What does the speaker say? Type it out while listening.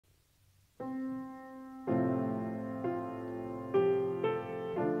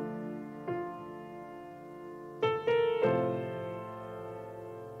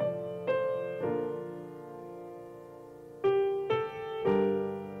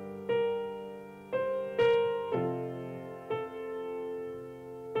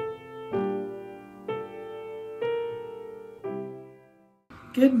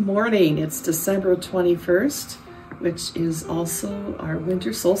Good morning. It's December 21st, which is also our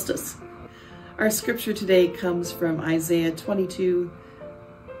winter solstice. Our scripture today comes from Isaiah 22,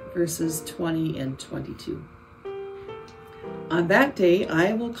 verses 20 and 22. On that day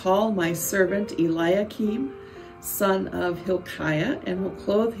I will call my servant Eliakim, son of Hilkiah, and will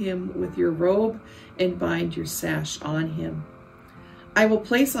clothe him with your robe and bind your sash on him. I will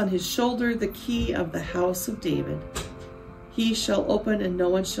place on his shoulder the key of the house of David. He shall open and no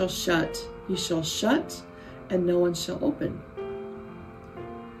one shall shut. He shall shut and no one shall open.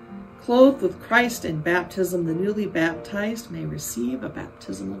 Clothed with Christ in baptism, the newly baptized may receive a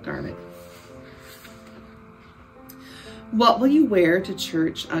baptismal garment. What will you wear to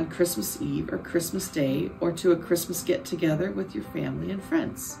church on Christmas Eve or Christmas Day, or to a Christmas get-together with your family and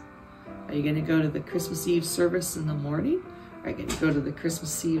friends? Are you going to go to the Christmas Eve service in the morning? Are you going to go to the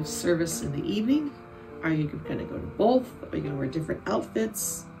Christmas Eve service in the evening? Are you going to go to both? Are you going to wear different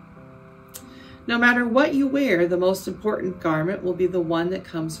outfits? No matter what you wear, the most important garment will be the one that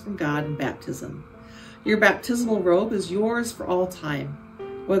comes from God in baptism. Your baptismal robe is yours for all time,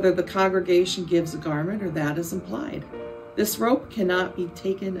 whether the congregation gives a garment or that is implied. This robe cannot be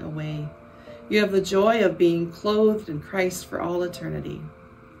taken away. You have the joy of being clothed in Christ for all eternity.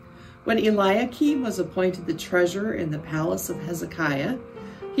 When Eliakim was appointed the treasurer in the palace of Hezekiah,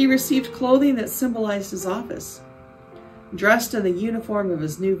 he received clothing that symbolized his office. Dressed in the uniform of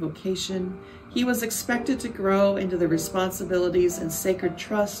his new vocation, he was expected to grow into the responsibilities and sacred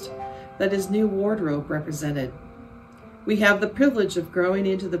trust that his new wardrobe represented. We have the privilege of growing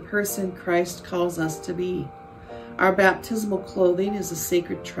into the person Christ calls us to be. Our baptismal clothing is a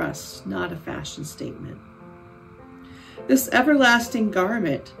sacred trust, not a fashion statement. This everlasting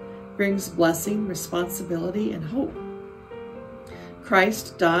garment brings blessing, responsibility, and hope.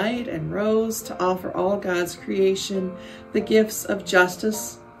 Christ died and rose to offer all God's creation the gifts of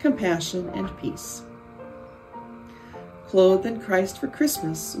justice, compassion, and peace. Clothed in Christ for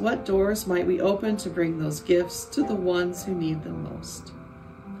Christmas, what doors might we open to bring those gifts to the ones who need them most?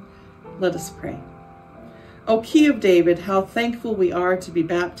 Let us pray. O Key of David, how thankful we are to be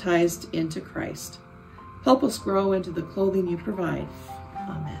baptized into Christ. Help us grow into the clothing you provide.